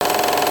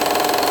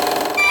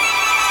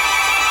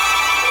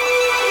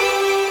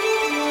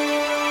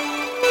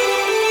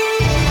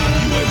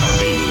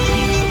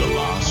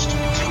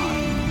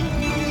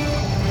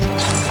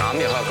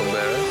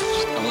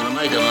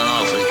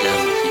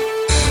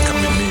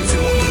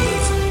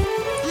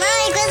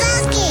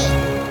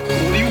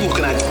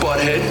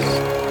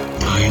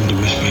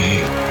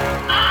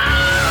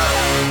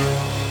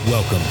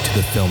Welcome to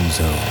the Film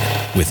Zone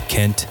with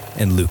Kent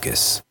and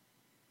Lucas.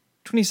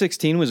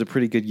 2016 was a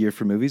pretty good year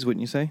for movies,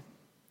 wouldn't you say?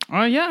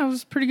 Yeah, it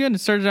was pretty good. It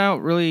started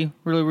out really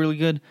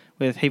good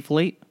with Hateful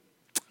Eight.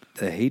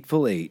 The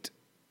Hateful Eight,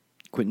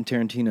 Quentin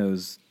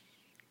Tarantino's,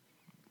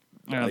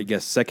 I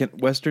guess,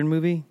 second Western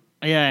movie?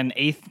 Yeah, an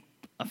eighth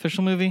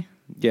official movie.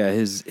 Yeah,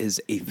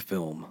 his eighth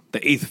film.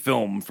 The eighth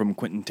film from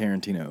Quentin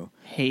Tarantino.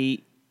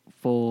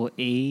 Hateful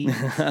Eight.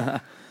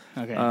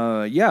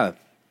 Okay. Yeah,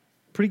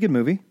 pretty good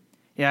movie.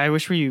 Yeah, I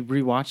wish we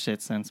rewatched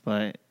it since,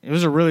 but it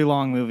was a really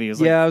long movie. It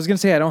was I was going to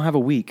say I don't have a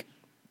week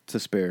to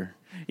spare.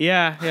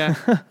 Yeah.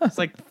 It's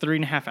like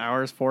 3.5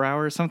 hours, 4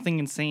 hours, something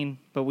insane.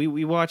 But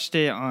we watched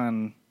it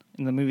in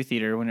the movie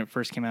theater when it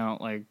first came out,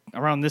 like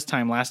around this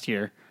time last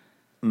year.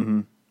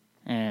 Mm-hmm.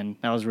 And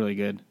that was really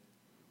good.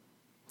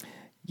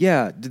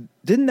 Yeah,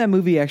 didn't that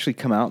movie actually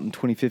come out in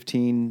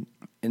 2015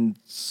 in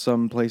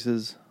some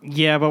places?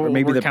 Yeah, but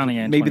we're counting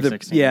it in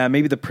 2016.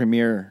 Maybe the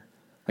premiere,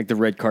 like the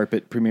red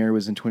carpet premiere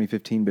was in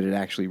 2015, but it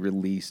actually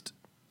released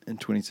in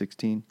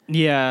 2016.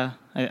 Yeah,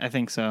 I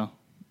think so.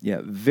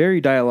 Yeah, very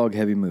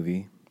dialogue-heavy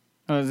movie.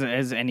 Oh,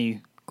 as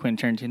any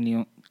Quentin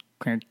Tarantino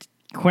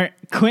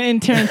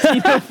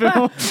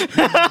film.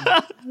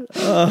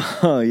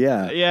 Oh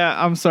yeah.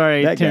 Yeah, I'm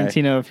sorry, That guy.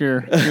 Tarantino, if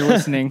you're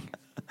listening.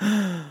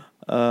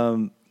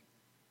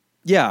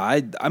 Yeah,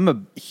 I'm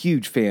a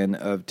huge fan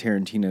of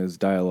Tarantino's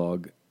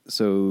dialogue,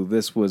 so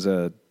this was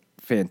a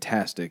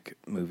fantastic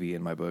movie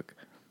in my book.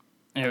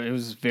 It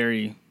was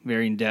very,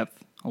 very in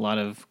depth. A lot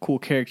of cool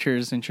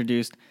characters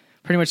introduced.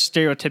 Pretty much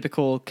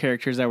stereotypical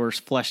characters that were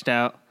fleshed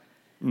out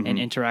and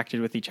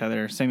interacted with each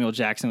other. Samuel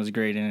Jackson was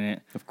great in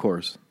it. Of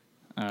course.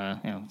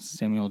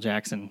 Samuel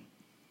Jackson.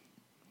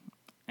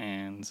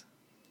 And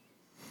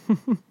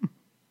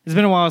it's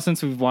been a while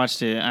since we've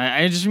watched it.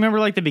 I just remember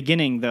like the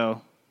beginning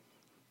though.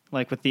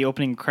 Like with the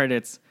opening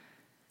credits,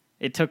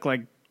 it took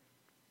like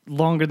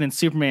longer than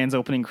Superman's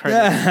opening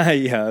credits.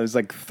 Yeah, it was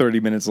like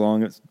 30 minutes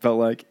long, it felt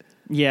like.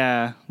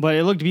 Yeah, but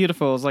it looked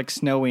beautiful. It was like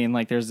snowy and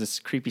like there's this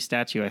creepy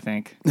statue, I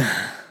think.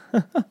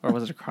 Or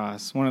was it a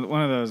cross? One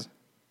of those.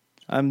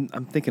 I'm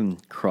thinking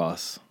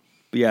cross.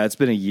 But yeah, it's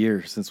been a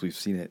year since we've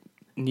seen it.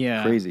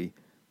 Yeah. Crazy.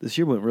 This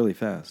year went really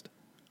fast.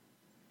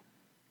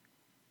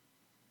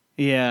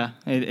 Yeah,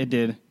 it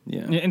did.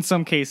 Yeah. In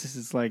some cases,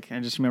 it's like I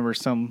just remember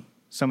some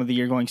of the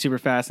year going super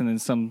fast and then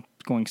some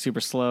going super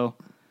slow.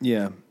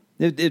 Yeah,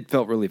 it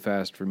felt really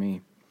fast for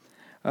me.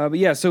 But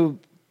yeah, so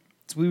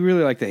we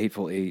really like The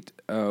Hateful Eight.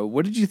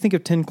 What did you think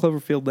of 10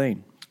 Cloverfield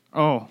Lane?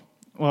 Oh,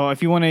 well,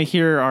 if you want to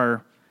hear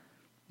our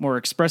more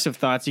expressive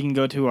thoughts, you can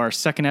go to our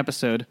second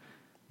episode.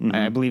 Mm-hmm.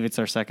 I believe it's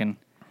our second.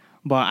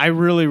 But I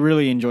really,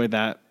 really enjoyed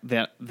that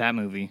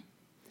movie.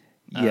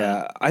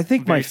 Yeah, I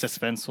think very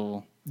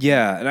suspenseful.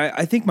 Yeah, and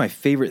I think my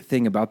favorite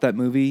thing about that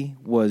movie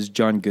was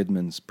John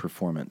Goodman's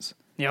performance.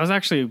 Yeah, I was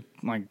actually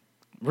like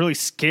really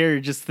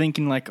scared just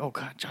thinking like, oh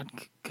God, John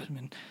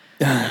Goodman.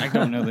 I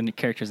don't know the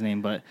character's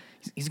name, but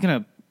he's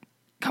going to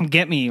come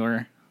get me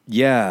or...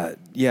 Yeah,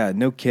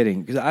 no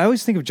kidding. Because I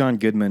always think of John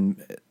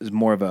Goodman as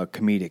more of a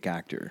comedic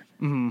actor.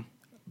 Mm-hmm.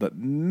 But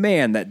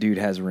man, that dude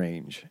has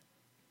range.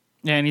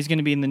 Yeah, and he's going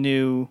to be in the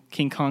new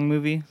King Kong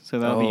movie, so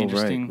that'll be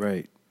interesting.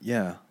 Right.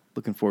 Yeah,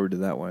 looking forward to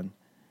that one.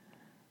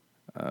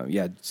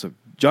 So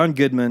John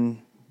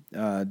Goodman,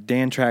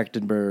 Dan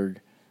Trachtenberg.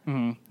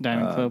 Diamond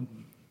Club.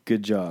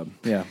 Good job.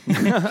 Yeah.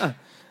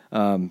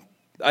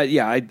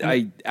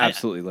 I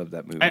absolutely love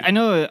that movie. I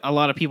know a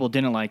lot of people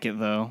didn't like it,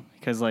 though,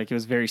 because like it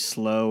was very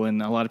slow,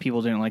 and a lot of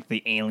people didn't like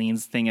the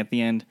aliens thing at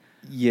the end.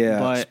 Yeah,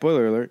 but,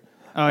 spoiler alert.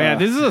 Oh, yeah,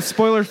 this is a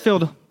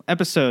spoiler-filled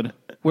episode.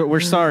 We're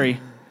sorry.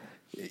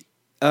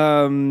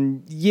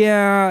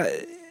 Yeah.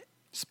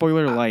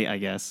 Spoiler light, I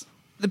guess.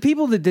 The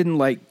people that didn't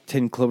like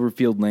 10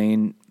 Cloverfield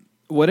Lane,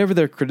 whatever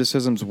their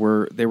criticisms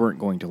were, they weren't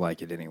going to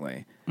like it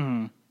anyway.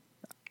 Mm.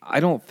 I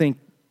don't think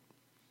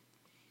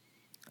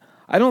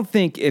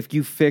if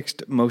you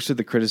fixed most of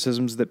the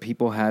criticisms that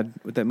people had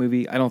with that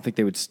movie, I don't think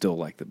they would still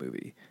like the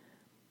movie.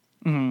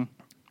 Mm-hmm.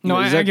 No,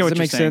 I get what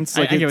you're saying. Sense?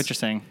 Like I get what you're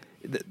saying.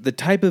 The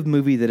type of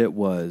movie that it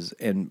was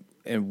and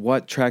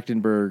what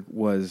Trachtenberg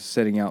was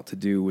setting out to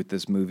do with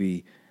this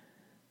movie,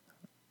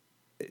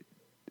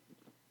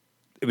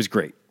 it was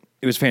great.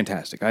 It was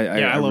fantastic.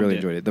 I really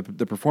enjoyed it.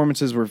 The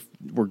performances were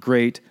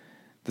great.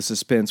 The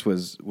suspense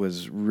was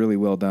really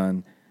well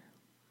done.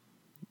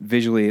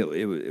 Visually,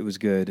 it was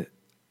good.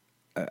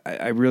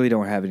 I really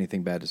don't have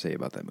anything bad to say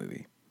about that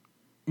movie.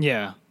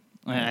 Yeah,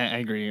 I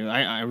agree.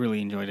 I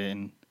really enjoyed it,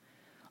 and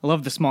I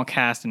love the small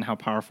cast and how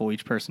powerful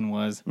each person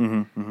was,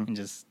 and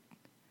just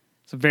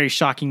some very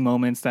shocking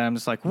moments that I'm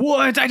just like,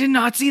 "What? I did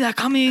not see that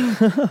coming."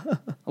 A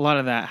lot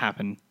of that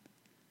happened.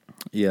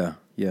 Yeah.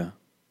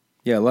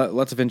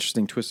 Lots of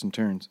interesting twists and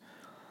turns.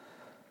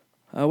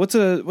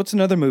 What's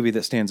another movie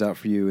that stands out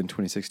for you in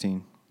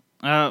 2016?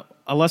 A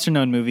lesser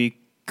known movie,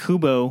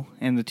 Kubo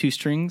and the Two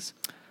Strings.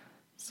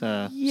 It's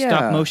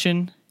stop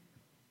motion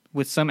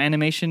with some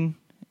animation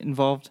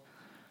involved.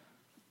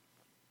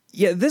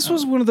 Yeah, this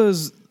was one of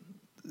those.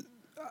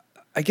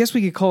 I guess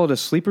we could call it a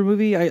sleeper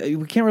movie.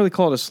 We can't really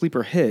call it a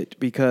sleeper hit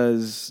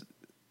because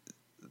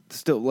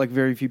still like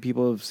very few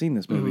people have seen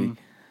this movie.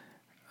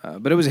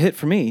 But it was a hit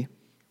for me.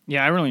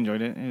 Yeah, I really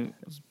enjoyed it. It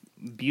was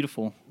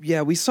beautiful.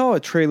 Yeah, we saw a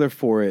trailer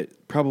for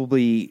it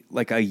probably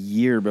like a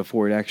year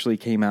before it actually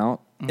came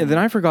out. And then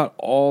I forgot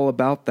all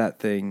about that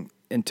thing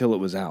until it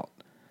was out.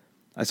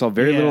 I saw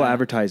very little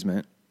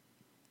advertisement.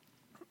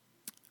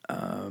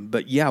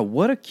 But yeah,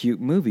 what a cute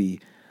movie.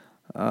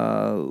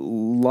 A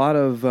lot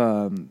of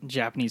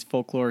Japanese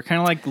folklore, kind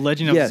of like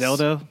Legend of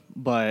Zelda,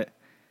 but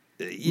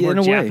more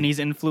Japanese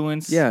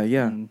influence. Yeah.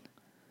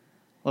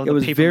 It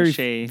was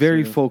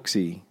very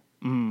folksy.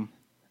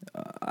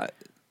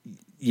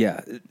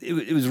 Yeah,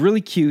 it was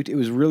really cute. It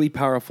was really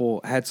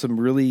powerful. Had some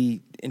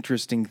really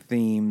interesting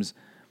themes.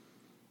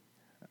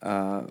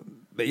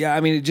 But yeah,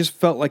 I mean, it just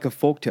felt like a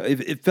folktale.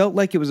 It felt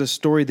like it was a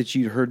story that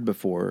you'd heard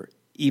before,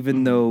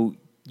 even though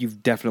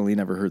you've definitely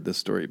never heard this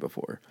story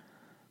before.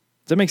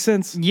 Does that make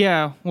sense?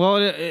 Yeah. Well,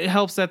 it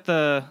helps that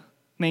the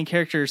main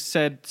character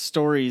said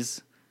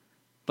stories.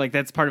 Like,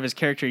 that's part of his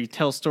character. He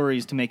tells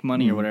stories to make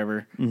money or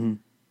whatever. And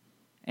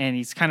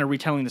he's kind of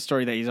retelling the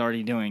story that he's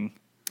already doing.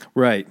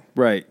 Right.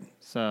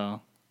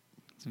 So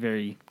it's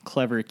very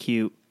clever,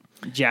 cute,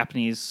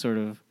 Japanese sort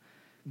of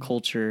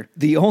culture.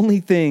 The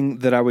only thing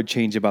that I would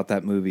change about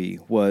that movie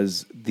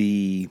was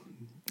the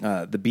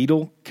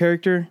Beetle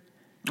character.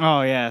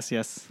 Oh, yes.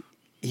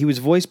 He was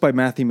voiced by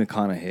Matthew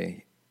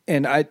McConaughey.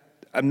 And I'm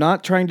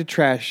not trying to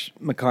trash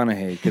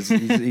McConaughey because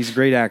he's a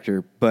great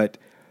actor, but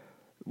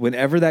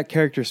whenever that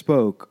character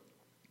spoke,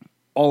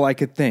 all I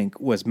could think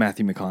was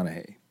Matthew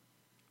McConaughey.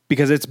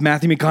 Because it's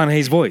Matthew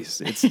McConaughey's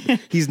voice.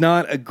 He's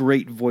not a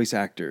great voice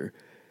actor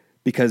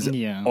because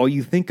all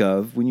you think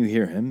of when you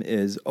hear him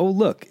is, oh,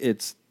 look,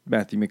 it's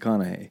Matthew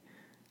McConaughey.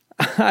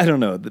 I don't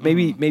know.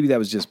 Maybe that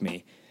was just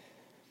me.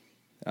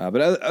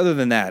 But other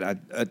than that,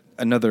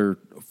 another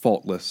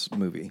faultless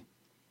movie.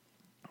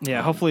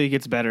 Yeah, hopefully it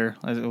gets better.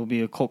 It will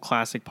be a cult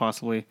classic,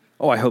 possibly.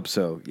 Oh, I hope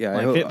so.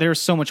 Yeah,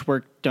 there's so much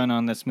work done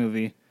on this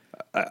movie.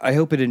 I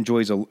hope it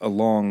enjoys a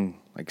long,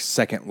 like,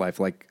 second life,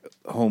 like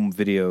home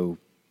video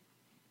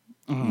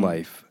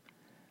life.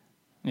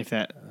 If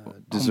that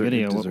home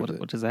video,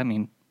 what does that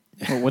mean?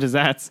 What is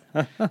that?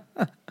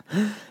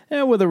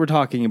 Yeah, whether we're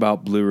talking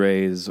about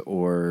Blu-rays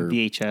or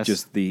VHS,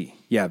 just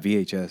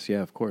VHS,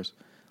 yeah, of course,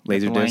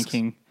 laser Lion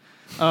King.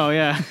 Oh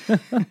yeah.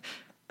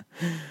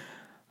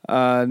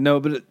 No,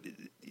 but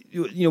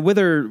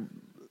whether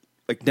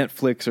like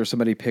Netflix or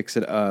somebody picks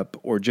it up,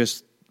 or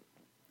just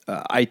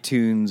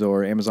iTunes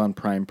or Amazon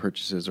Prime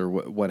purchases or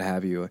what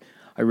have you,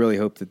 I really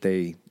hope that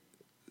the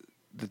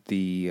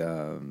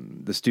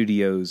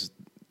studios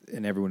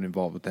and everyone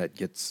involved with that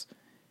gets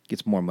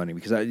more money,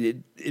 because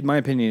in my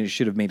opinion, it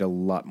should have made a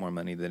lot more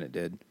money than it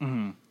did.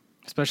 Mm-hmm.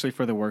 Especially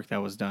for the work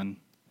that was done.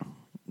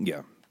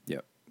 Yeah.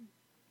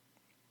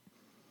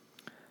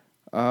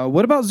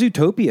 What about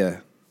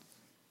Zootopia?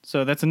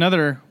 So that's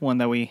another one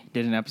that we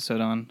did an episode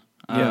on.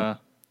 Yeah.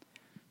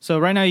 So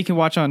right now you can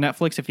watch it on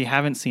Netflix if you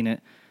haven't seen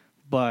it,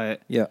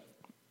 but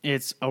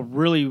it's a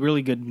really,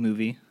 really good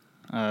movie.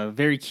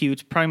 Very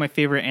cute. Probably my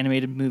favorite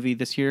animated movie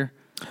this year.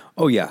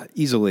 Oh, yeah,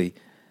 easily.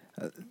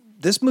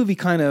 This movie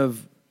kind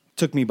of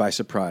took me by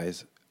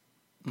surprise.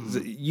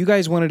 You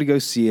guys wanted to go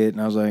see it,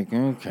 and I was like,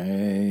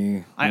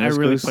 okay. I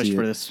really pushed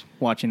for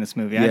watching this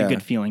movie. I had a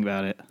good feeling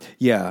about it.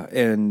 Yeah,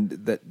 and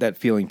that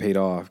feeling paid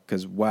off,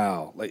 because,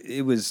 wow, like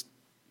it was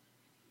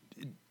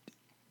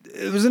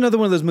another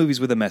one of those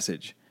movies with a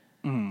message.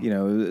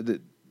 The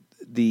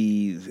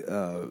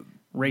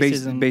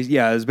racism.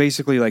 It was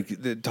basically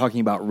like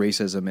talking about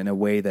racism in a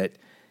way that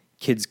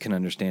kids can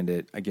understand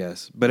it, I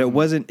guess. But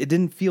it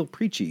didn't feel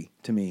preachy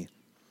to me.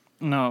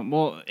 No,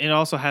 well, it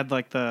also had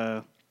like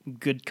the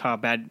good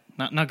cop,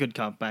 not good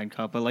cop, bad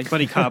cop, but like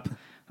buddy cop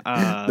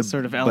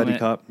sort of element. Buddy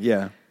cop,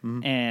 yeah.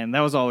 Mm-hmm. And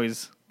that's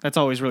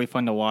always really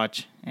fun to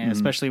watch, and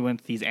especially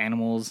with these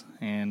animals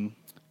and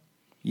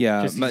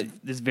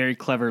this very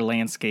clever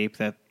landscape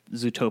that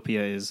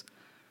Zootopia is.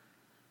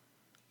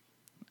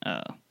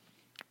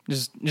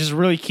 Just a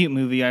really cute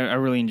movie. I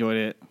really enjoyed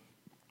it.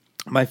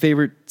 My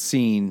favorite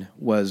scene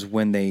was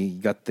when they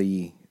got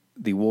the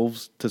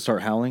wolves to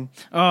start howling.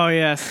 Oh,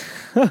 yes.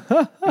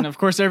 And of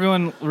course,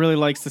 everyone really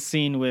likes the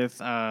scene with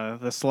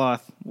the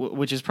sloth,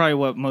 which is probably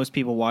what most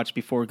people watch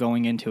before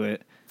going into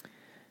it.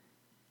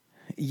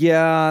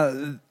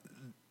 Yeah,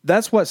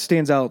 that's what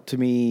stands out to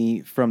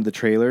me from the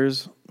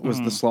trailers was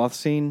the sloth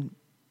scene.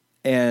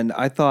 And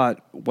I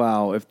thought,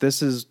 wow, if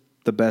this is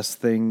the best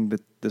thing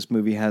that this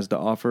movie has to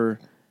offer,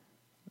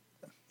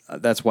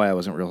 that's why I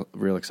wasn't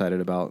real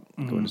excited about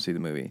going to see the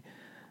movie.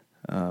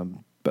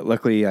 But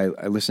luckily,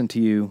 I listened to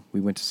you. We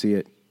went to see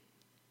it.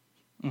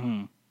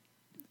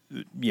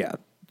 Mm-hmm. Yeah,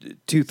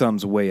 2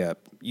 thumbs way up.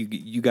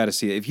 You got to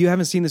see it. If you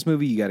haven't seen this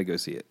movie, you got to go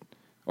see it,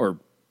 or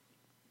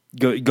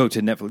go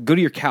to Netflix. Go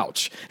to your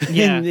couch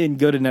and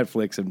go to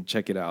Netflix and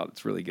check it out.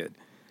 It's really good.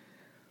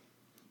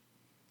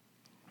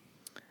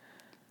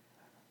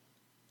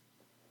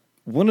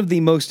 One of the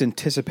most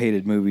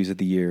anticipated movies of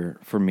the year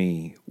for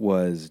me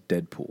was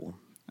Deadpool.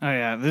 Oh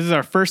yeah, this is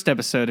our first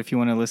episode. If you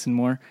want to listen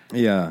more,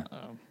 yeah.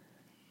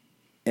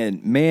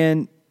 And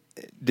man,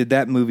 Did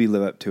that movie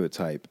live up to its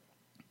hype?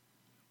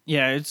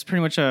 Yeah, it's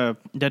pretty much a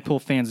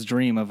Deadpool fan's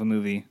dream of a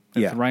movie.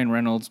 With Ryan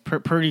Reynolds,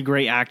 pretty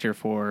great actor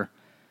for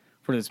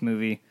this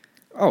movie.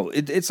 Oh,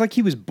 it's like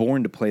he was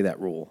born to play that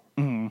role.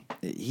 Mm-hmm.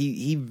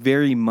 He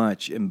very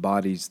much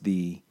embodies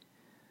the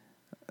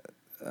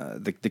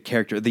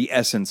character, the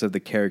essence of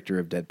the character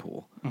of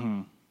Deadpool.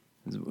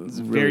 Mm-hmm. It's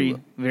really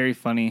very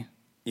funny.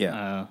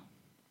 Yeah,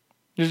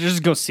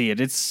 just go see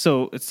it. It's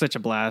such a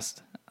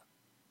blast.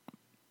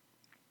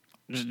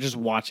 Just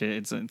watch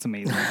it. It's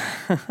amazing.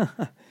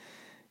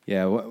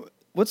 Yeah.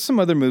 What's some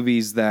other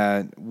movies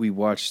that we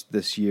watched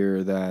this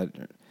year that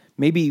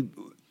maybe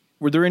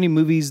were there any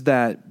movies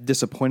that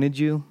disappointed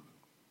you?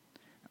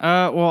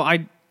 Well,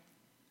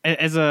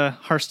 as a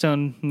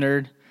Hearthstone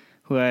nerd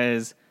who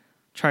has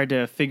tried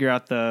to figure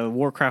out the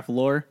Warcraft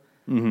lore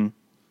and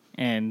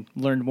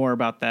learned more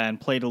about that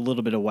and played a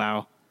little bit of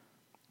WoW,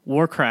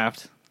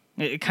 Warcraft,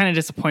 it kind of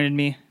disappointed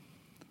me.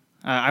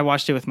 I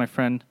watched it with my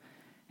friend,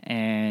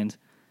 and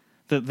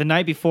the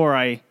night before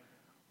I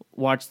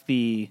watched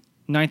the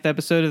 9th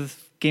episode of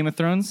Game of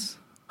Thrones,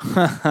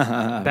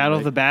 Battle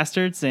of the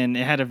Bastards, and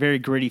it had a very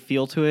gritty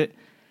feel to it.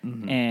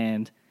 Mm-hmm.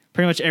 And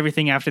pretty much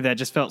everything after that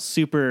just felt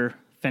super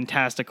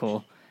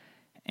fantastical.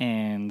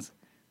 And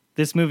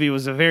this movie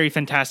was a very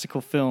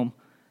fantastical film.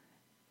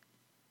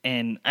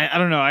 And I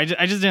don't know, I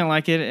just didn't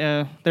like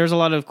it. There's a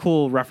lot of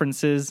cool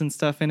references and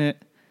stuff in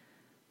it.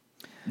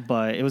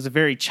 But it was a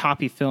very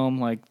choppy film.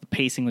 Like, the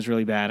pacing was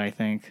really bad, I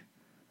think.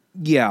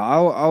 Yeah,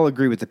 I'll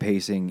agree with the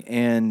pacing.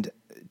 And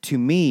to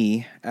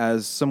me,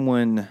 as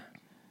someone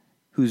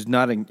who's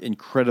not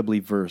incredibly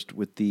versed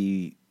with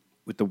the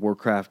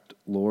Warcraft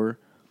lore,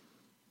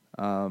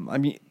 I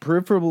mean,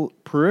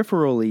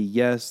 peripherally,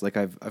 yes. Like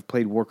I've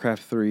played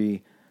Warcraft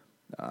 3,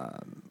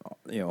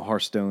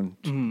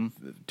 Hearthstone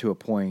to a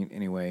point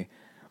anyway.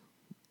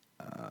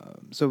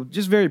 So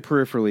just very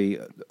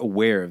peripherally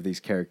aware of these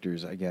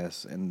characters, I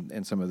guess,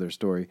 and some of their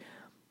story.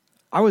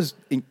 I was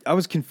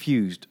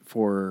confused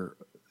for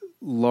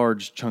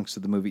large chunks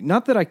of the movie.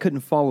 Not that I couldn't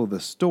follow the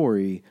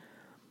story,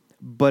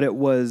 but it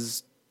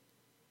was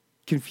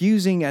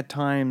confusing at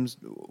times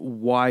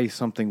why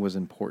something was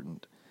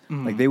important.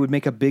 Mm. Like they would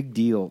make a big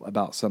deal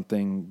about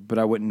something, but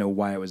I wouldn't know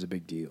why it was a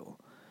big deal.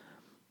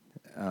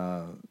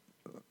 I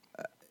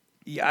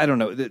don't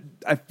know.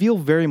 I feel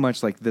very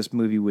much like this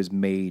movie was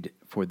made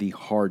for the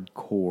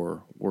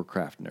hardcore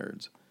Warcraft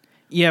nerds.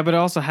 Yeah, but it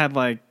also had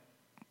I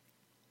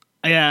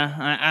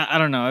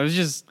don't know. It was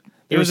just...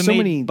 It was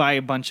made by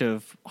a bunch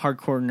of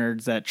hardcore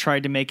nerds that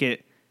tried to make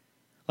it,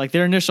 like,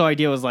 their initial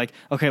idea was like,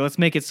 okay, let's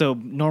make it so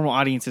normal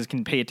audiences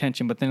can pay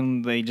attention, but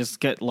then they just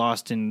get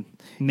lost in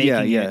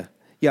making it.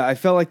 Yeah, I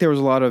felt like there was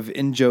a lot of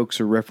in-jokes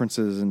or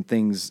references and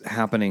things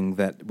happening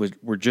that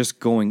were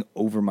just going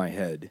over my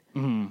head.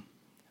 Mm-hmm.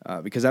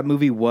 Because that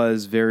movie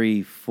was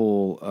very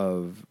full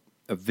of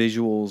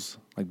visuals,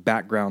 like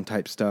background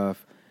type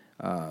stuff,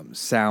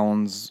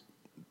 sounds.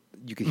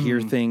 You could hear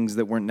things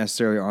that weren't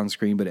necessarily on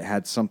screen, but it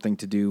had something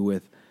to do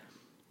with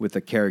a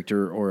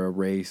character or a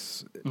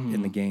race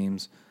in the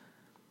games.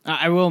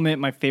 I will admit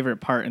my favorite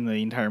part in the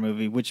entire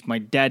movie, which my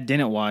dad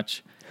didn't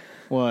watch,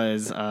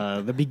 was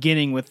the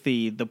beginning with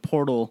the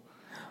portal.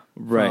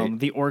 Right. From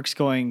the orcs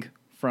going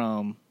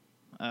from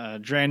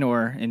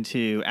Draenor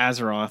into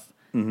Azeroth,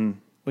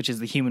 which is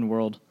the human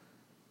world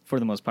for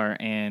the most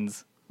part. And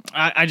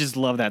I just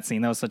love that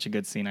scene. That was such a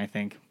good scene, I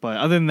think. But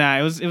other than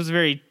that, it was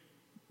very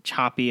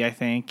choppy, I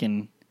think,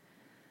 and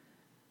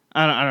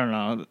I don't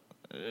know.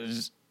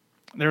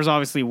 There's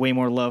obviously way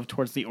more love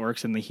towards the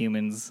orcs than the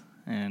humans,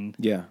 and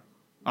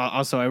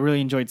also I really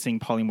enjoyed seeing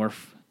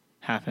polymorph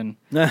happen,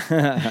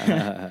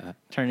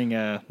 turning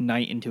a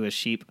knight into a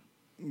sheep.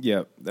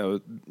 Yeah, that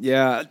was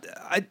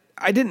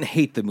I didn't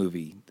hate the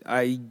movie.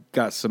 I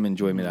got some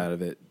enjoyment out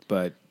of it,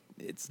 but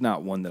it's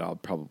not one that I'll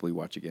probably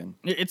watch again.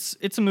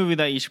 It's a movie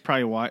that you should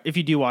probably watch. If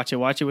you do watch it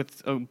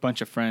with a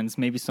bunch of friends,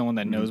 maybe someone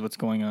that knows what's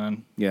going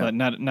on. Yeah, but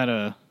not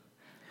a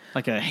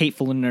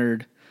hateful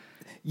nerd.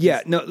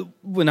 Yeah, no.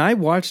 When I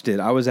watched it,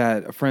 I was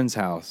at a friend's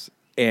house,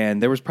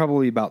 and there was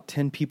probably about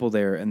 10 people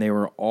there, and they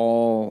were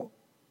all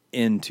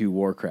into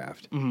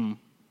Warcraft. Mm-hmm.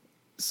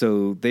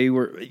 So they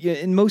were,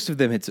 and most of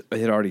them had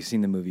already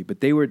seen the movie,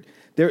 but they were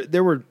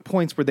there were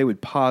points where they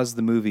would pause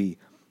the movie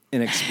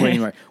and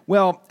explain, like,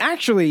 well,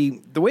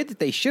 actually, the way that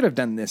they should have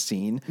done this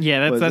scene.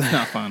 Yeah, that's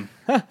not fun.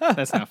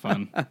 That's not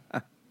fun.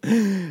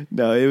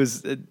 No, it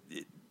was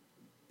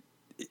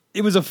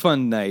a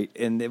fun night,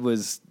 and it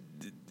was,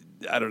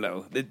 I don't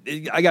know.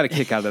 I got a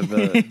kick out of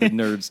the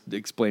nerds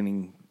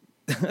explaining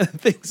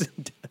things.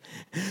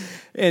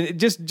 And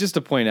just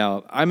to point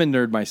out, I'm a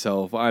nerd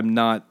myself. I'm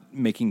not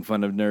making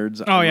fun of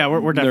nerds. Oh, yeah,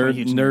 we're definitely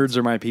huge nerds. Nerds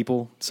are my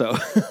people, so...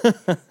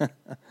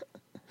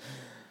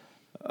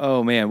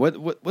 Oh man,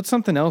 what's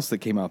something else that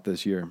came out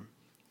this year?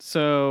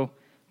 So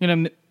I'm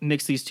gonna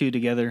mix these two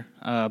together: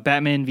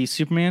 Batman v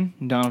Superman,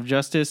 Dawn of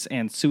Justice,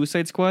 and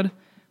Suicide Squad.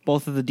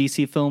 Both of the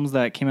DC films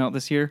that came out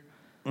this year.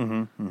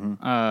 Looking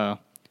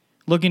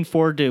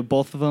forward to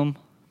both of them,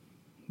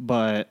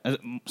 but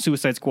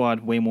Suicide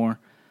Squad way more.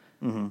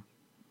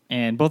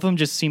 and both of them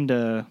just seemed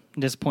to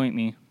disappoint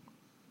me.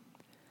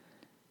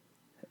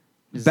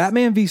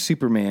 Batman v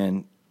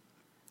Superman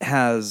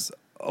has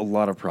a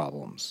lot of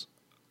problems.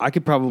 I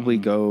could probably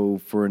go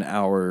for an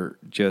hour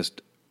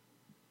just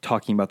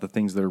talking about the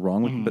things that are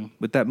wrong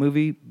with that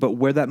movie, but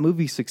where that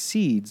movie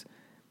succeeds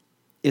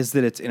is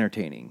that it's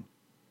entertaining.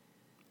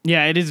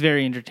 Yeah, it is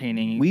very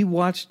entertaining. We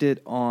watched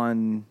it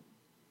on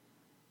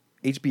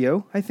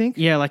HBO, I think.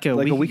 Yeah, like a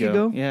week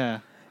ago. Yeah.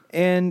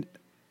 And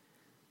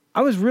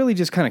I was really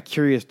just kind of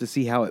curious to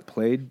see how it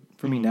played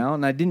for me now,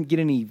 and I didn't get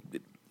any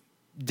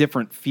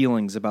different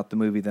feelings about the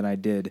movie than I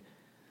did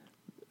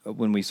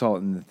when we saw it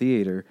in the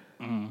theater.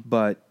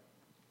 But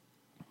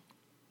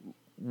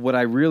what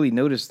I really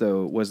noticed,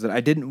 though, was that I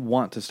didn't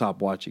want to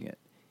stop watching it.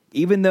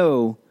 Even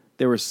though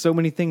there were so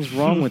many things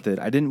wrong with it,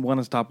 I didn't want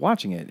to stop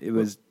watching it. It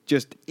was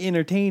just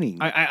entertaining.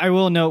 I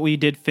will note we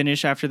did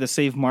finish after the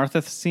Save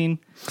Martha scene.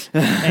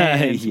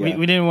 And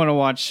we didn't want to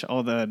watch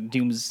all the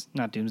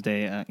Doomsday.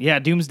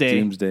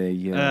 Doomsday,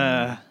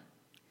 yeah.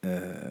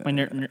 My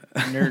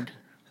nerd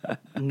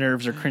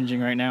nerves are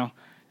cringing right now.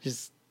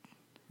 Just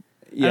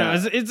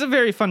it's a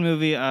very fun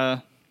movie.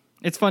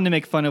 It's fun to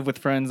make fun of with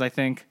friends, I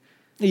think.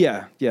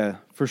 Yeah,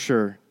 for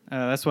sure.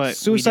 That's what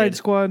Suicide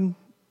Squad.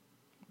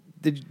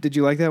 Did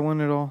you like that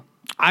one at all?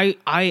 I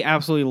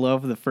absolutely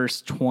love the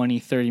first 20,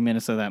 30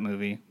 minutes of that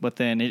movie, but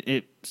then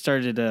it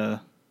started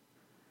to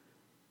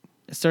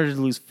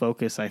lose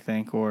focus, I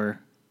think, or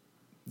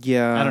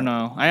I don't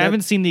know. I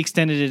haven't seen the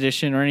extended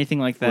edition or anything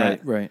like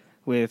that. Right.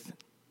 With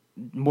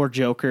more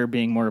Joker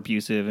being more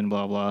abusive and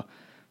blah blah,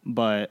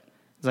 but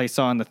as I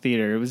saw in the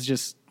theater, it was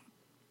just.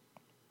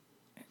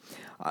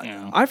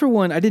 I for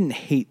one, I didn't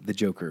hate the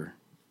Joker.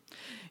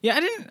 Yeah,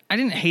 I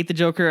didn't hate the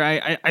Joker.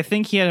 I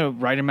think he had a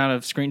right amount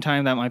of screen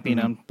time. That might be an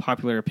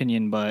unpopular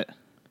opinion, but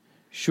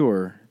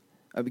sure,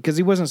 because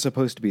he wasn't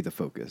supposed to be the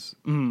focus.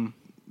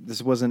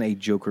 This wasn't a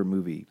Joker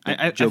movie.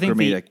 Joker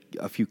made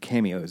a few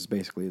cameos.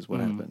 Basically, is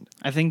what happened.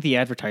 I think the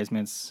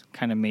advertisements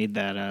kind of made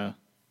that.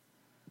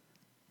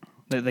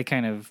 They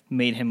kind of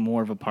made him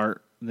more of a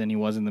part than he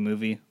was in the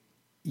movie.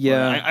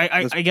 Yeah,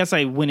 I guess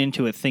I went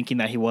into it thinking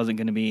that he wasn't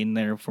going to be in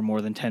there for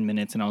more than 10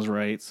 minutes, and I was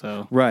right.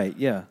 So right,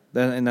 yeah,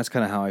 and that's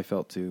kind of how I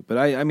felt too. But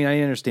I mean,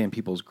 I understand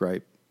people's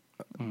gripe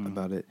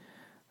about it.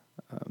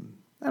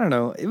 I don't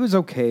know. It was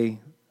okay.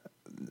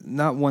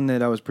 Not one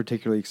that I was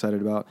particularly excited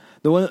about.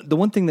 The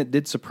one thing that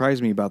did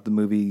surprise me about the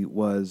movie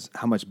was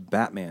how much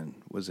Batman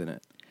was in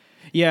it.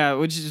 Yeah,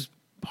 which is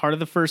part of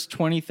the first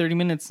 20, 30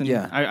 minutes, and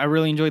I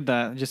really enjoyed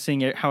that. Just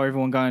seeing how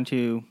everyone got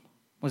into,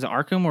 was it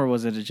Arkham or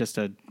was it just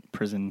a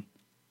prison?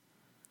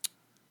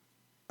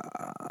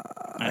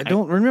 I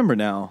don't remember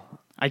now.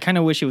 I kind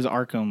of wish it was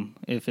Arkham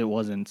if it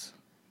wasn't,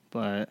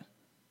 but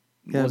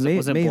yeah, was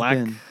it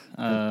Black?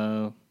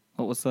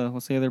 What's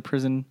the other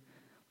prison?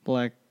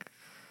 Black.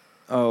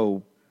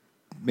 Oh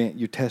man,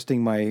 you're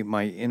testing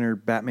my inner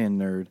Batman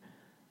nerd.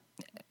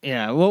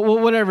 Yeah, well,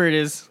 whatever it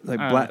is, like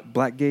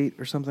Blackgate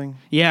or something.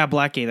 Yeah,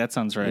 Blackgate. That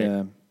sounds right.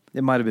 Yeah,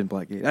 it might have been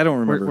Blackgate. I don't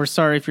remember. We're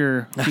sorry if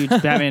you're a huge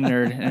Batman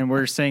nerd, and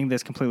we're saying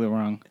this completely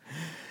wrong.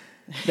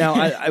 Now,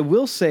 I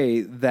will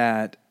say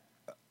that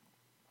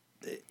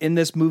in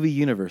this movie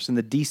universe, in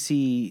the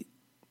DC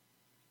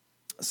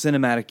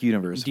cinematic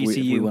universe, if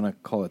we want to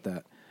call it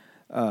that,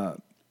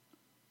 I'm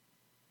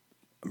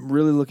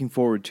really looking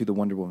forward to the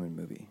Wonder Woman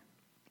movie.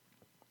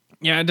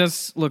 Yeah, it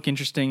does look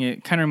interesting.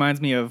 It kind of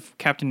reminds me of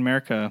Captain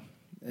America.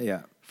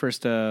 Yeah.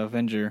 First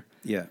Avenger.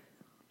 Yeah.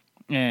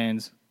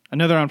 And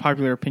another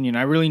unpopular opinion,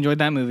 I really enjoyed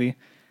that movie.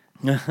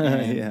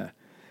 Yeah.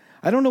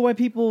 I don't know why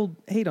people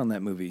hate on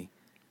that movie.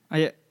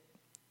 I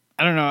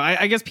don't know.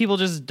 I guess people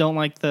just don't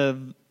like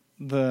the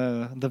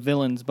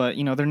villains, but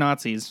you know, they're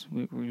Nazis.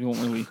 We won't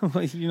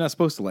really. You're not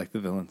supposed to like the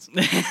villains.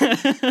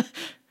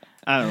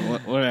 I don't know.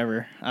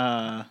 Whatever.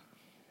 No,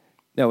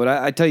 but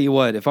I tell you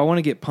what, if I want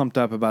to get pumped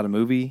up about a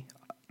movie,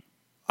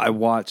 I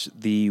watch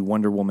the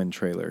Wonder Woman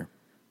trailer.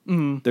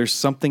 Mm-hmm. There's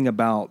something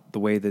about the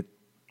way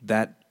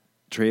that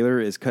trailer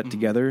is cut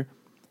together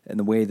and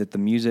the way that the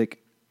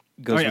music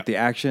goes with the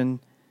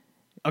action.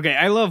 Okay,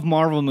 I love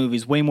Marvel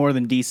movies way more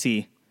than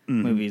DC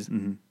movies.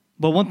 Mm-hmm.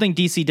 But one thing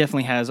DC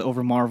definitely has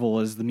over Marvel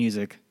is the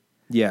music.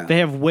 Yeah. They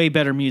have way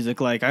better music.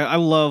 Like, I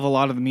love a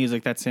lot of the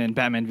music that's in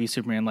Batman v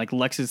Superman, like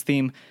Lex's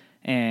theme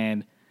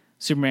and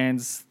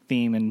Superman's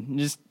theme and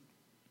just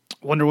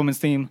Wonder Woman's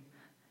theme.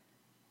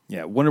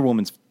 Yeah, Wonder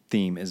Woman's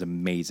theme is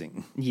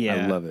amazing.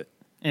 Yeah. I love it.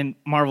 And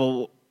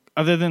Marvel,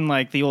 other than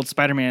like the old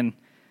Spider-Man,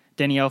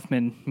 Danny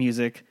Elfman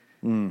music,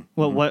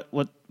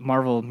 what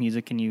Marvel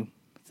music can you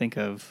think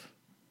of?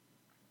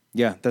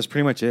 Yeah, that's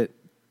pretty much it.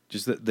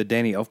 Just the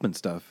Danny Elfman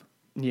stuff.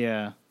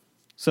 Yeah.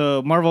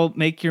 So Marvel,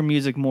 make your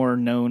music more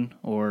known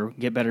or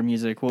get better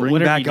music. Bring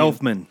back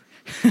Elfman.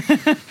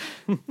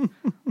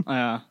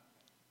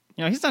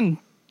 He's done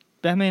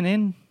Batman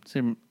and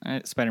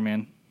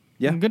Spider-Man.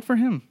 Yeah. Good for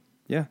him.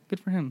 Yeah.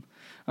 Good for him.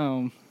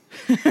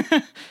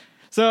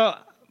 So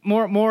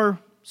more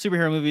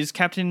superhero movies.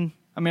 Captain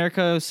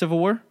America: Civil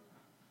War.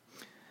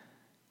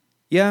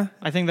 Yeah.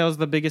 I think that was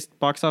the biggest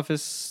box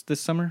office this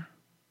summer.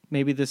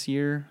 maybe this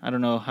year. I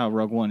don't know how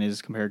Rogue One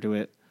is compared to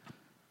it.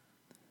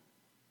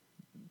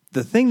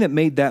 The thing that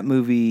made that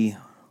movie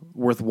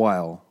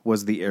worthwhile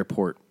was the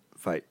airport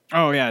fight.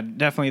 Oh, yeah,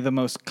 definitely the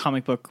most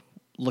comic book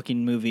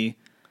looking movie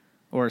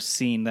or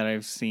scene that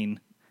I've seen.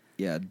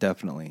 Yeah,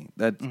 definitely.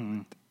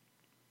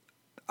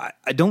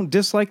 I don't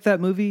dislike that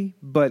movie,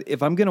 but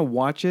if I'm going to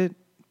watch it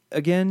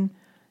again,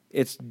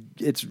 it's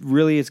going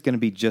to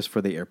be just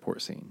for the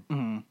airport scene.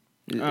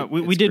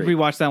 We did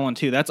rewatch that one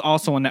too. That's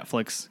also on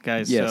Netflix,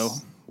 guys. Yes. So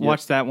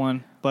watch that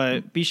one,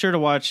 but be sure to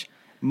watch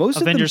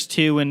Avengers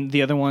 2 and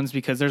the other ones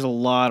because there's a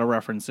lot of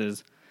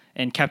references,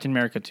 and Captain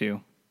America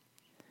 2.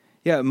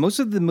 Yeah, most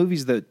of the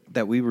movies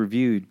that we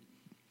reviewed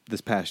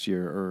this past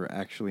year are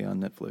actually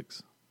on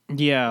Netflix.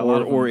 Yeah,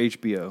 or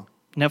HBO.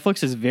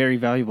 Netflix is very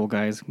valuable,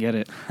 guys. Get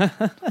it.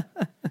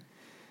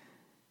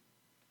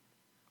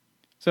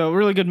 So,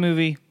 really good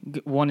movie.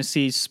 Want to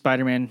see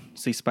Spider-Man?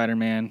 See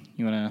Spider-Man.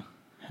 You want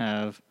to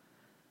have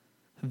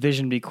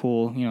Vision be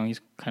cool. You know, he's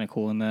kind of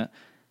cool in that.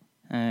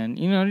 And,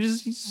 you know,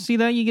 just see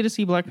that. You get to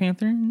see Black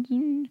Panther.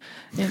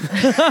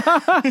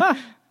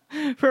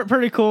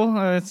 Pretty cool.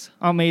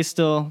 Aunt May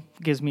still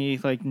gives me,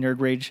 like, nerd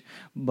rage.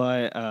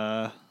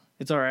 But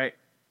it's all right.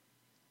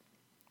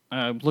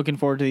 Looking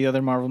forward to the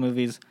other Marvel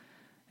movies.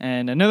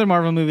 And another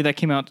Marvel movie that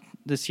came out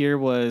this year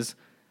was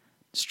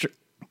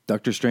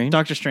Doctor Strange.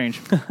 Doctor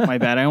Strange. My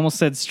bad. I almost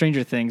said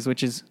Stranger Things,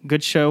 which is a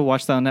good show.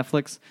 Watch that on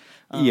Netflix.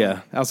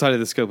 Yeah, outside of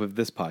the scope of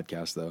this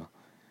podcast, though.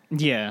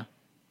 Yeah.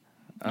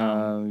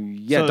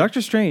 So,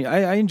 Doctor Strange.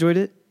 I enjoyed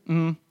it.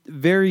 Mm-hmm.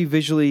 Very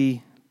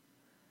visually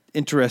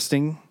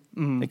interesting,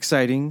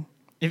 exciting.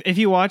 If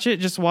you watch it,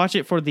 just watch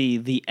it for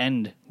the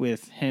end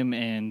with him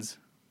and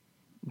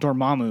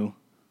Dormammu.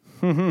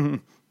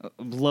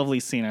 Lovely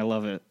scene. I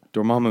love it.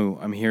 Dormammu,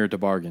 I'm here to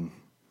bargain.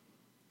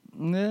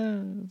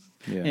 Yeah.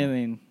 I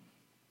mean,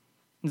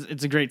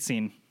 it's a great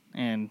scene,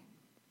 and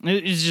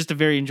it's just a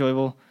very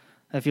enjoyable.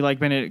 If you like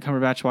Benedict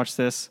Cumberbatch, watch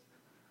this.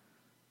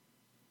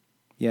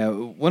 Yeah,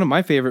 one of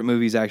my favorite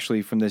movies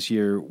actually from this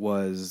year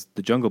was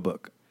The Jungle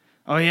Book.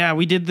 Oh yeah,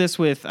 we did this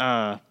with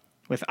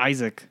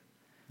Isaac.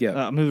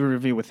 Yeah, a movie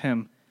review with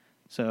him.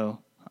 So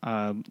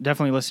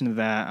definitely listen to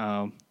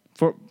that.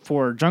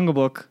 For Jungle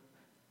Book.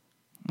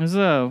 This is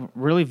a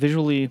really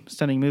visually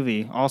stunning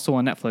movie, also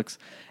on Netflix,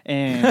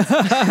 and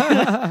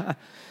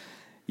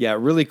yeah,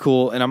 really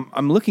cool. And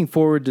I'm looking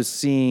forward to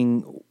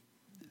seeing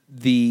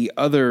the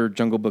other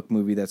Jungle Book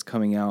movie that's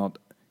coming out.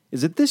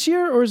 Is it this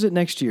year or is it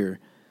next year?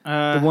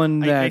 The one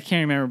that I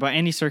can't remember, but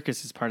Andy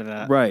Serkis is part of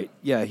that. Right?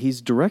 Yeah,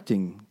 he's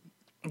directing.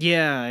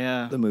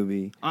 Yeah. The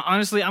movie.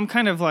 Honestly, I'm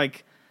kind of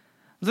like,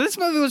 this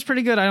movie was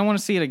pretty good. I don't want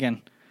to see it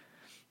again.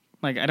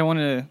 Like, I don't want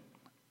to.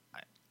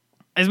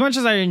 As much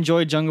as I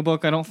enjoyed Jungle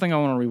Book, I don't think I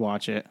want to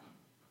rewatch it.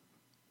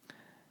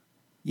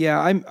 Yeah,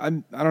 I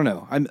don't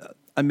know.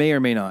 I may or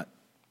may not.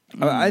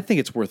 I think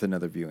it's worth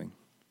another viewing.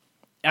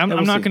 I'm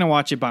not going to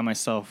watch it by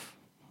myself.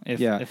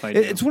 If I do.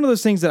 It's one of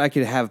those things that I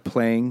could have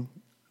playing,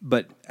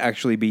 but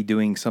actually be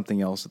doing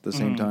something else at the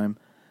same time.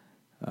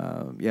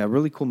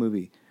 Really cool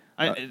movie.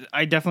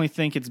 I definitely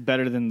think it's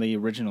better than the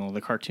original, the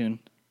cartoon.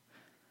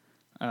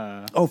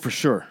 For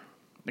sure.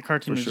 The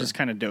cartoon was just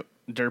kind of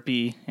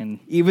derpy, and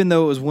even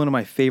though it was one of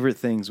my favorite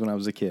things when I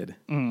was a kid.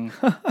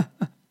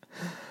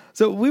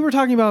 So we were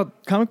talking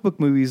about comic book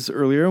movies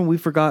earlier, and we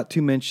forgot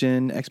to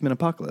mention X-Men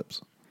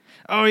Apocalypse.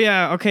 Oh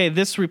yeah, okay.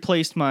 This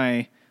replaced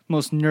my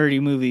most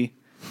nerdy movie,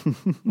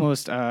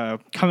 most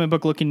comic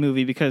book looking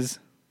movie because,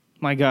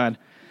 my God,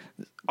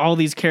 all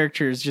these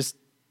characters just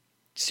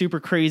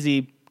super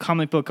crazy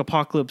comic book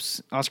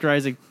apocalypse. Oscar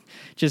Isaac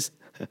just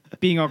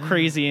being all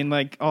crazy and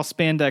like all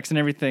spandex and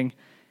everything.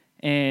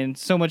 And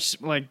so much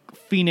like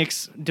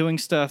Phoenix doing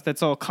stuff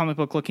that's all comic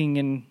book looking,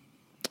 and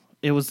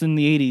it was in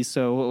the 80s,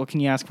 so what can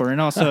you ask for? And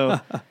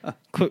also,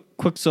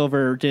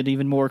 Quicksilver did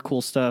even more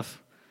cool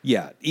stuff.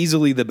 Yeah,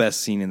 easily the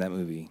best scene in that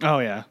movie. Oh,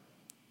 yeah.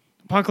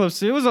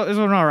 Apocalypse, it was an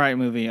all right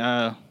movie.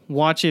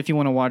 Watch it if you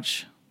want to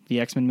watch the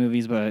X-Men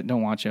movies, but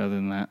don't watch it other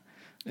than that.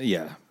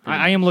 Yeah.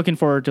 I am looking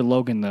forward to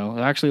Logan, though.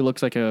 It actually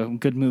looks like a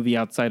good movie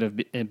outside of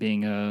it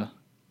being a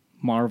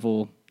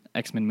Marvel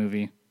X-Men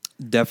movie.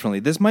 Definitely.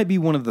 This might be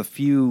one of the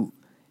few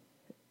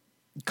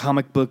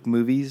comic book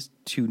movies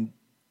to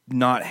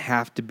not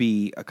have to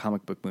be a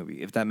comic book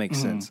movie, if that makes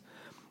sense.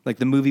 Like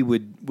the movie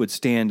would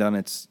stand on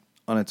its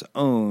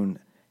own,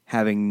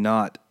 having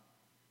not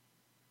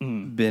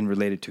been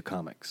related to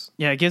comics.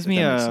 Yeah, it gives me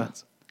a.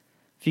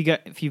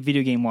 If you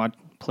video game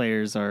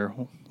players are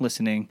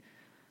listening,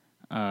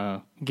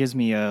 gives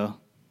me a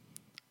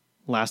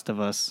Last of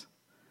Us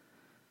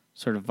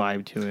sort of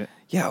vibe to it.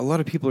 Yeah, a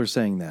lot of people are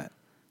saying that.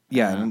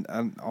 Yeah,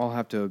 and I'll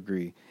have to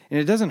agree. And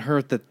it doesn't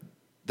hurt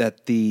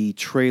that the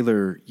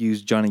trailer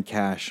used Johnny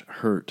Cash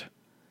 "Hurt."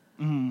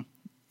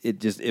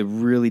 It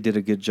really did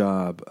a good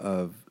job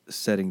of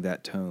setting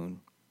that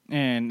tone.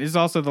 And this is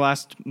also the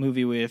last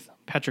movie with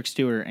Patrick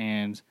Stewart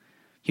and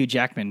Hugh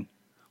Jackman.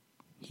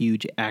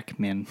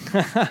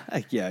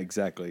 Yeah,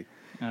 exactly.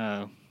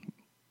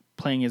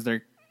 Playing as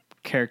their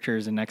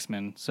characters in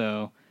X-Men.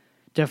 So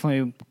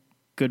definitely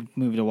good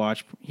movie to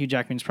watch. Hugh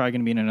Jackman's probably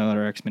going to be in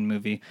another X-Men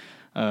movie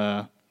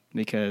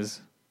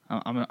because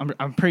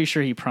I'm pretty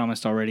sure he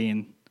promised already,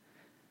 and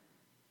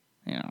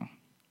you know.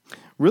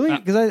 Really?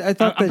 Because I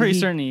thought I'm pretty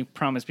certain he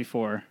promised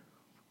before.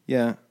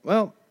 Yeah.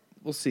 Well,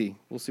 we'll see.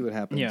 We'll see what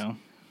happens. Yeah.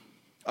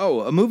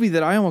 Oh, a movie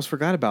that I almost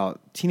forgot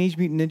about: Teenage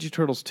Mutant Ninja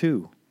Turtles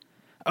 2.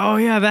 Oh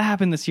yeah, that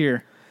happened this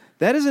year.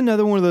 That is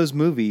another one of those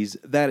movies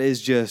that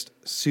is just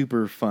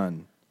super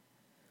fun.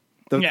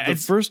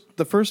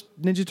 The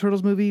first Ninja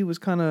Turtles movie was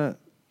kind of,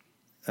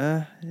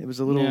 it was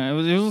a little,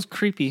 it was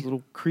creepy. A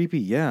little creepy,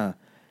 yeah.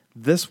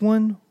 This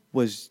one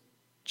was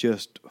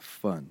just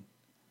fun.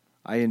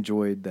 I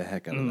enjoyed the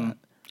heck out of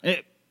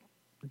that.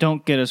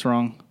 Don't get us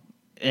wrong,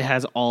 it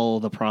has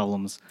all the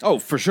problems. Oh,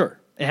 for sure.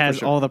 It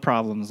has all the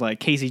problems, like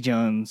Casey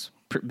Jones,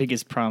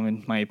 biggest problem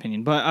in my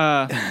opinion.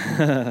 But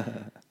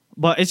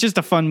but it's just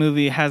a fun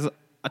movie. It has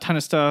a ton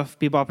of stuff.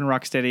 Bebop and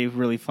Rocksteady,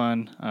 really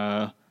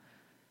fun.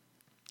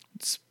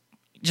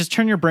 Just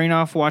turn your brain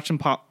off, watch some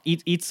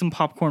eat some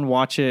popcorn,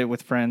 watch it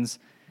with friends.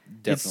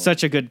 Definitely. It's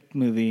such a good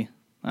movie.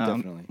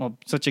 Definitely. Well,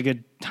 such a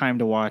good time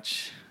to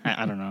watch.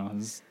 I don't know.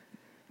 It's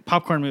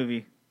popcorn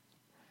movie.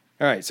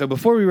 All right. So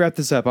before we wrap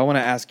this up, I want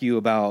to ask you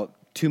about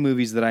two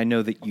movies that I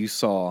know that you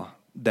saw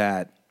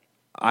that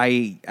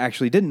I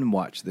actually didn't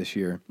watch this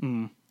year.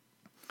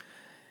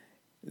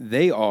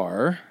 They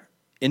are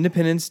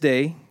Independence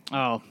Day.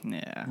 Oh,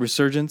 yeah.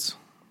 Resurgence.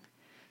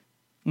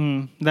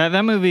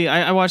 That movie,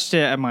 I watched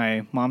it at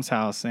my mom's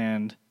house,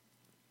 and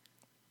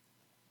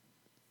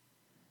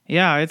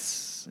yeah,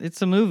 it's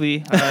a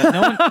movie.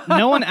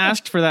 No one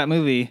asked for that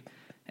movie,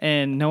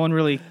 and no one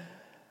really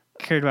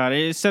cared about it.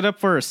 It's set up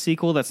for a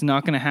sequel that's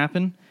not going to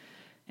happen,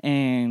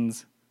 and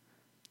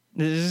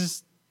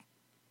it's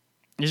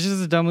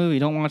just a dumb movie.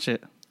 Don't watch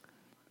it.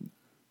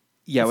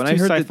 Yeah, when I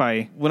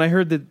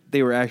heard that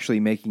they were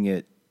actually making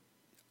it,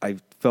 I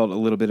felt a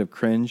little bit of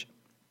cringe.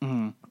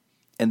 And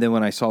then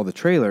when I saw the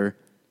trailer,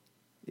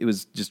 it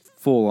was just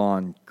full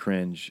on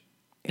cringe.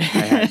 I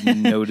had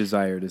no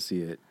desire to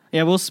see it.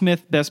 Yeah, Will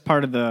Smith, best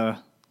part of the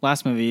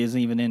last movie, isn't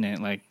even in it.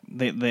 Like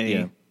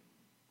Well,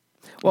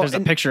 there's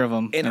a picture of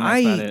him, and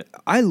that's about it.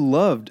 I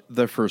loved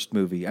the first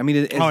movie. I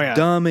mean, as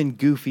dumb and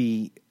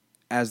goofy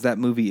as that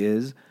movie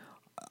is,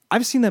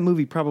 I've seen that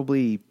movie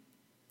probably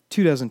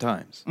 24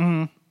 times.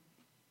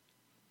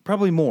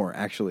 Probably more,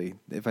 actually,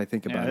 if I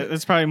think about it.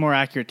 It's probably more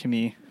accurate to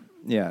me.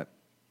 Yeah.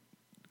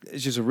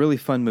 It's just a really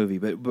fun movie.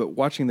 But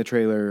watching the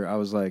trailer, I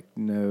was like,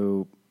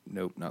 nope,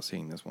 not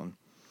seeing this one.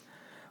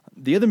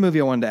 The other movie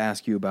I wanted to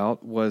ask you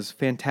about was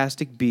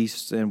Fantastic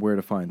Beasts and Where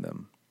to Find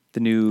Them, the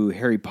new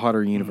Harry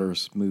Potter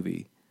universe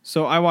movie.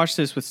 So I watched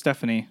this with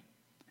Stephanie,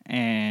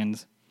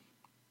 and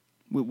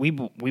we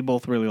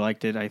both really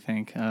liked it, I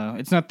think.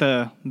 It's not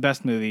the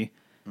best movie,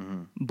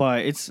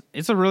 but it's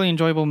a really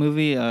enjoyable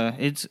movie.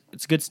 It's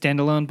a good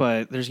standalone,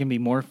 but there's going to be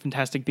more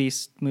Fantastic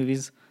Beasts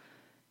movies.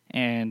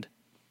 And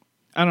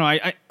I don't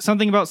know,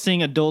 something about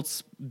seeing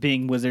adults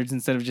being wizards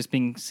instead of just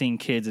seeing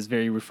kids is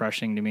very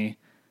refreshing to me.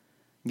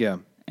 Yeah.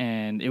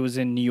 And it was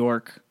in New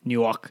York,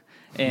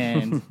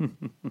 and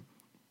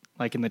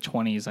like in the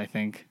 1920s, I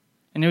think.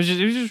 And it was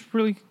just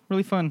really,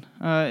 really fun.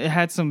 It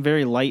had some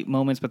very light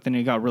moments, but then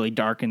it got really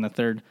dark in the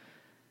third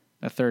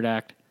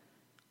act.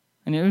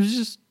 And it was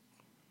just,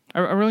 I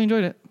really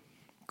enjoyed it.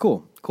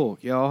 Cool.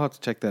 Yeah, I'll have to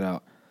check that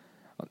out.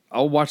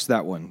 I'll watch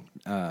that one.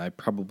 I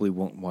probably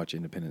won't watch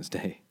Independence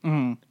Day.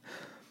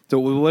 So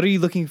what are you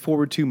looking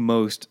forward to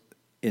most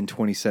in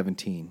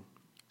 2017?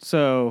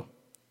 So,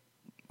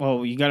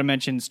 well, you got to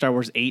mention Star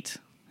Wars 8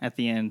 at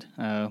the end.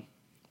 Of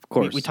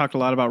course. We talked a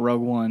lot about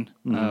Rogue One.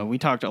 We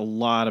talked a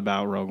lot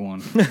about Rogue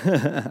One.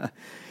 Yeah,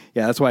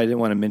 that's why I didn't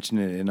want to mention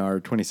it in our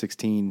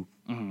 2016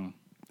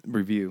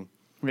 review.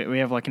 We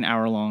have like an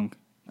hour-long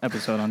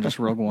episode on just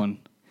Rogue One.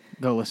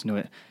 Go listen to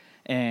it.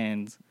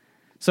 And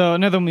so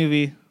another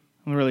movie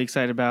I'm really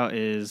excited about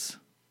is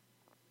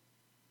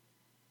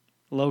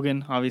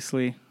Logan,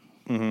 obviously.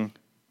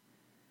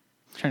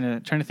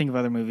 Trying to think of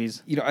other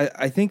movies. You know,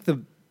 I think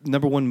the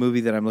number one movie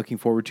that I'm looking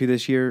forward to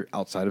this year,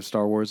 outside of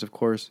Star Wars, of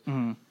course,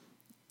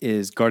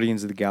 is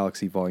Guardians of the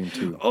Galaxy Volume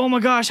 2. Oh my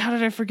gosh, how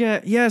did I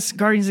forget? Yes,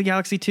 Guardians of the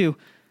Galaxy 2.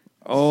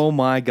 Oh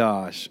my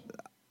gosh.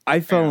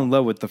 I fell in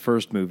love with the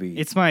first movie.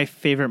 It's my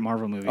favorite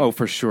Marvel movie. Oh,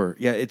 for sure.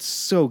 Yeah, it's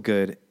so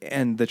good.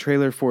 And the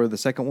trailer for the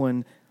second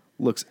one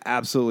looks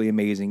absolutely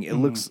amazing. It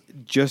looks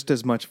just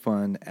as much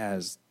fun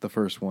as the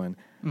first one.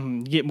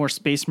 You get more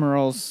Space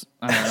Merles.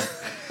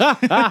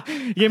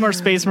 You get more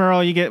Space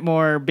Merle. You get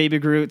more Baby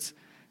Groots.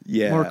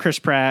 Yeah. More Chris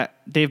Pratt.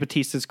 Dave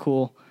Bautista's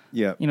cool.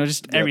 Yeah. You know,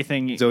 just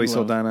everything. Zoe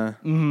Saldana.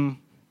 Her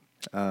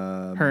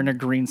and her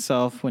green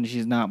self when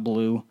she's not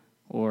blue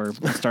or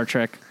Star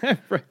Trek.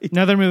 Right.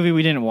 Another movie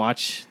we didn't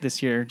watch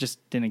this year.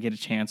 Just didn't get a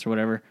chance or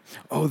whatever.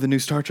 Oh, the new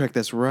Star Trek.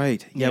 That's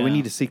right. Yeah, we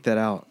need to seek that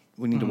out.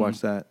 We need to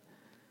watch that.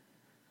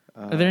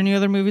 Are there any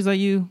other movies that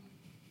you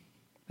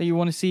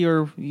want to see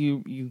or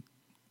you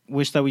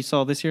wish that we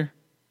saw this year?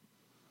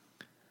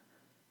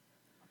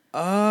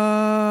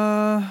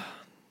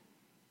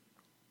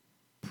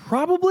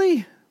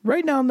 Probably.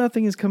 Right now,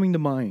 nothing is coming to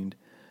mind.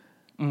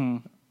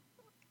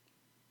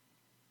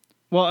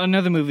 Well,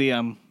 another movie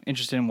I'm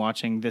interested in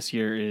watching this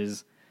year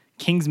is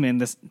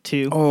Kingsman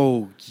 2.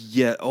 Oh,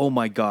 yeah. Oh,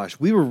 my gosh.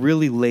 We were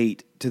really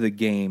late to the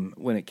game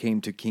when it came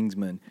to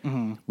Kingsman.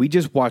 Mm-hmm. We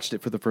just watched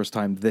it for the first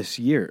time this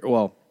year.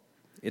 Well,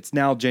 it's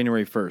now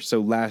January 1st.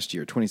 So last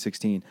year,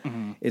 2016,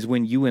 is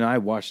when you and I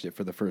watched it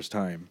for the first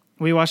time.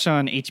 We watched it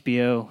on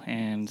HBO,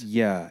 and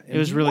it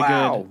was really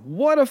good.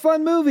 What a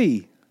fun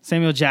movie.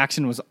 Samuel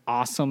Jackson was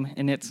awesome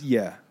in it.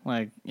 Yeah.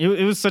 Like, it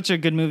was such a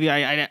good movie.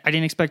 I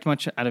didn't expect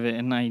much out of it,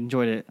 and I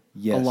enjoyed it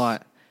a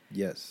lot.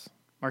 Yes.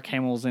 Mark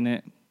Hamill's in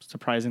it,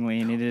 surprisingly,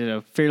 and he did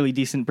a fairly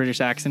decent British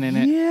accent in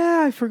it.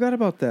 Yeah, I forgot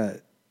about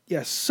that.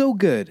 Yeah, so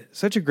good.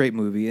 Such a great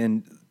movie,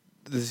 and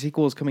the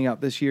sequel is coming out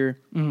this year.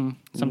 Mm-hmm.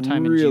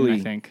 Sometime in June, I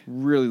think.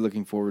 Really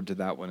looking forward to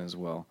that one as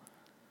well.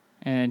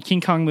 And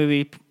King Kong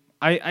movie,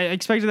 I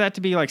expected that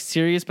to be like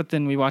serious, but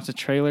then we watched the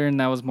trailer and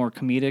that was more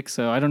comedic,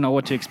 so I don't know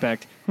what to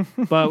expect.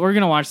 But we're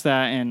going to watch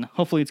that, and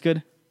hopefully it's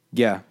good.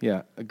 Yeah,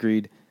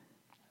 agreed.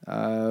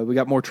 We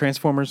got more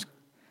Transformers.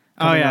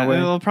 Oh, yeah,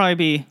 it'll probably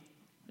be...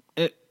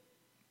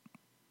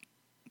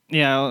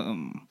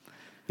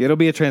 It'll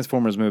be a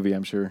Transformers movie,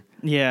 I'm sure.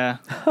 Yeah.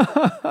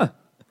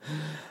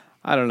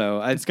 I don't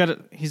know.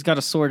 He's got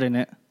a sword in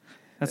it.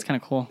 That's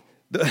kind of cool.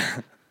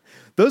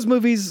 Those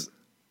movies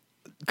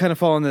kind of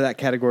fall into that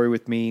category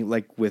with me,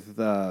 like with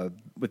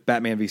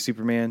Batman v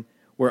Superman,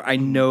 where I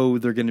know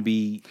they're going to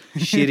be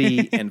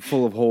shitty and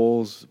full of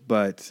holes,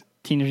 but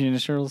Teenage Mutant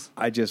Ninja Turtles.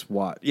 I just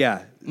watch.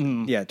 Yeah,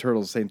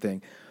 Turtles, same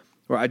thing.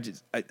 Where I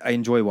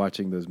enjoy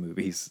watching those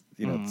movies.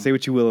 You know, say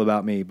what you will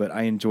about me, but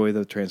I enjoy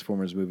the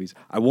Transformers movies.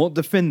 I won't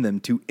defend them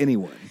to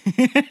anyone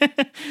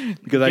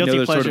because I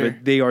know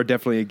they are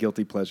definitely a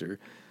guilty pleasure.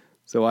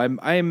 So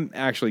I'm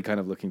actually kind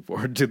of looking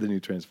forward to the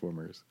new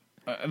Transformers.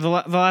 The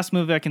last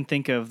movie I can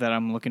think of that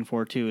I'm looking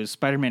forward to is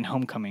Spider-Man: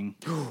 Homecoming.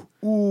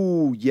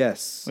 Ooh,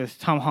 yes, with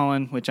Tom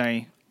Holland, which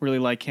I really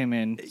like him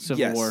in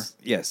Civil War.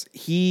 Yes,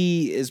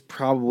 he is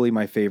probably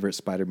my favorite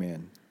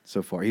Spider-Man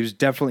so far. He was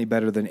definitely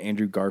better than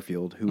Andrew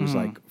Garfield, who was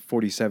like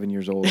 47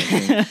 years old, I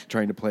think,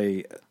 trying to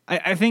play.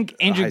 I think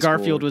Andrew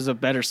Garfield was a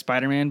better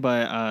Spider-Man,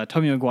 but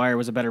Tobey Maguire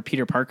was a better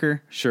Peter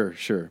Parker. Sure.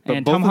 But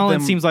and Tom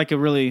Holland seems like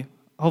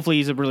hopefully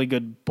he's a really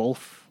good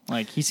both.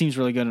 Like, he seems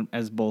really good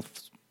as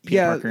both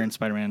Peter Parker and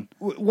Spider-Man.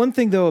 One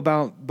thing, though,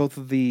 about both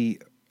of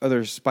the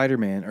other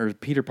Spider-Man or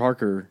Peter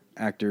Parker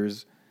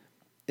actors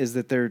is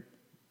that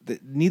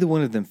neither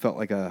one of them felt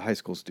like a high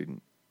school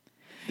student.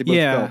 They both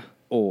felt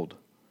old.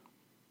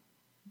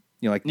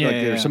 You know, like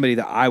there's somebody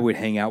that I would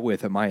hang out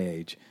with at my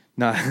age,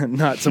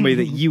 not somebody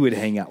that you would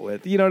hang out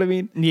with. You know what I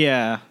mean?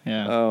 Yeah.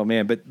 Oh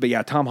man, but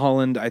yeah, Tom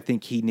Holland, I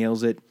think he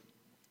nails it.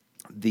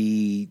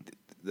 The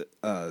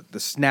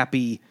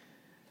snappy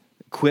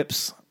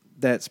quips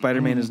that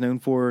Spider-Man is known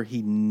for,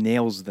 he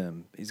nails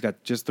them. He's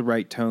got just the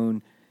right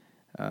tone.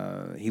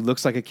 He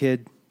looks like a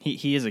kid.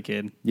 He is a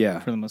kid. Yeah,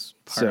 for the most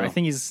part. So, I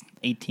think he's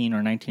 18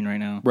 or 19 right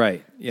now.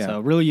 Right. Yeah.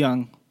 So really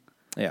young.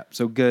 Yeah.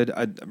 So good.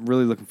 I'm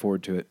really looking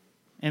forward to it.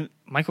 And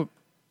Michael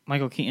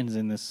Keaton's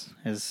in this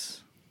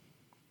as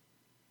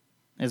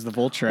the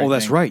Vulture. Oh,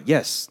 that's right.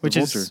 Yes, which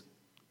is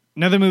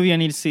another movie I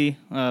need to see.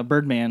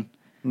 Birdman.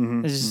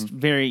 Mm-hmm, this is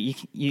very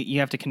you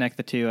have to connect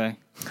the two.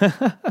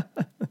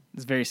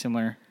 It's very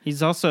similar.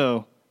 He's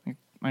also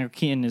Michael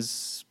Keaton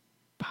is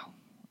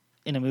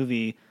in a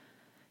movie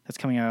that's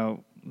coming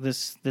out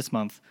this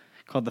month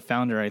called The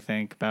Founder, I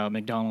think, about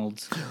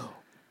McDonald's.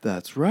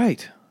 That's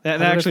right. That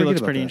actually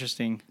looks pretty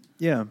interesting.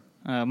 Yeah,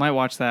 might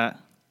watch that.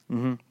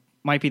 Mm-hmm.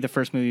 Might be the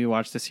first movie we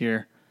watch this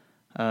year.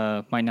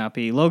 Might not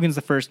be. Logan's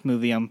the first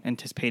movie I'm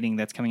anticipating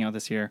that's coming out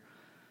this year.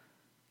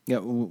 Yeah,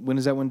 when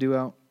is that one due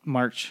out?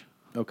 March.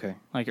 Okay.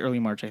 Like early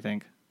March, I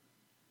think.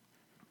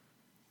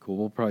 Cool.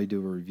 We'll probably do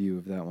a review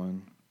of that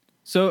one.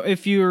 So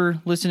if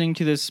you're listening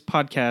to this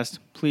podcast,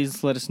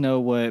 please let us know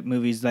what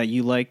movies that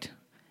you liked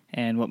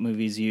and what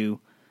movies you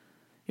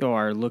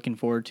are looking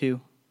forward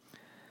to.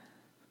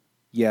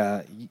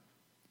 Yeah.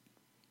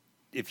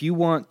 If you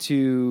want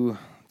to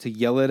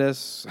yell at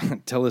us,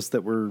 tell us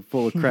that we're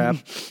full of crap,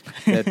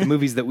 that the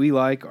movies that we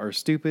like are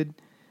stupid,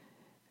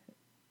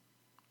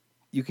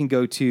 you can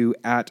go to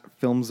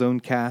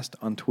 @FilmZoneCast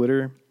on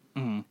Twitter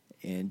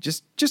and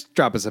just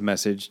drop us a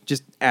message.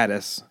 Just add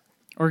us.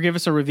 Or give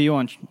us a review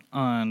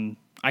on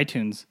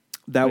iTunes.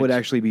 That would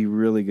actually be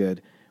really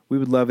good. We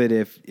would love it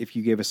if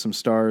you gave us some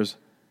stars,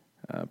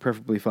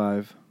 preferably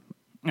 5.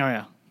 Oh,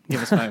 yeah.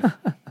 Give us 5.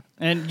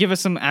 And give us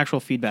some actual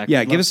feedback.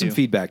 Yeah, give us some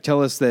feedback.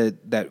 Tell us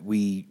that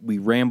we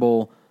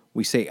ramble,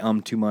 we say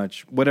too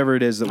much, whatever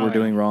it is that we're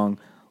doing wrong.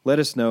 Let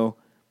us know.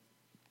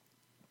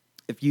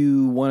 If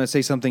you want to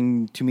say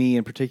something to me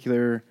in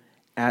particular,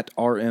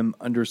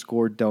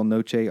 @RM_Del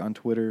Noche on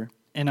Twitter.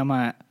 And I'm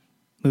at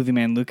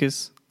Movieman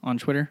Lucas on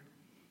Twitter.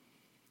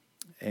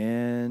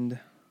 And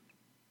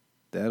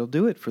that'll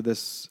do it for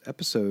this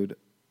episode.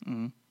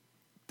 Mm-hmm.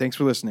 Thanks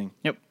for listening.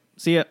 Yep.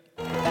 See ya.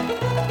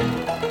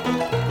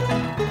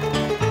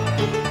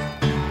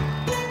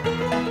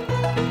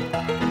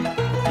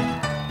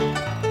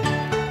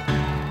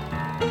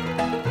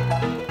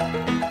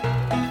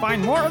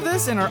 Find more of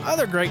this and our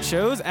other great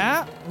shows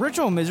at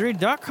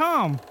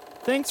ritualmisery.com.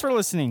 Thanks for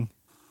listening.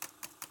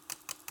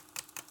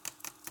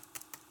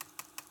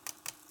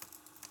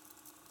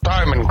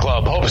 Diamond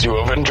Club hopes you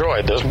have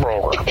enjoyed this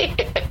program.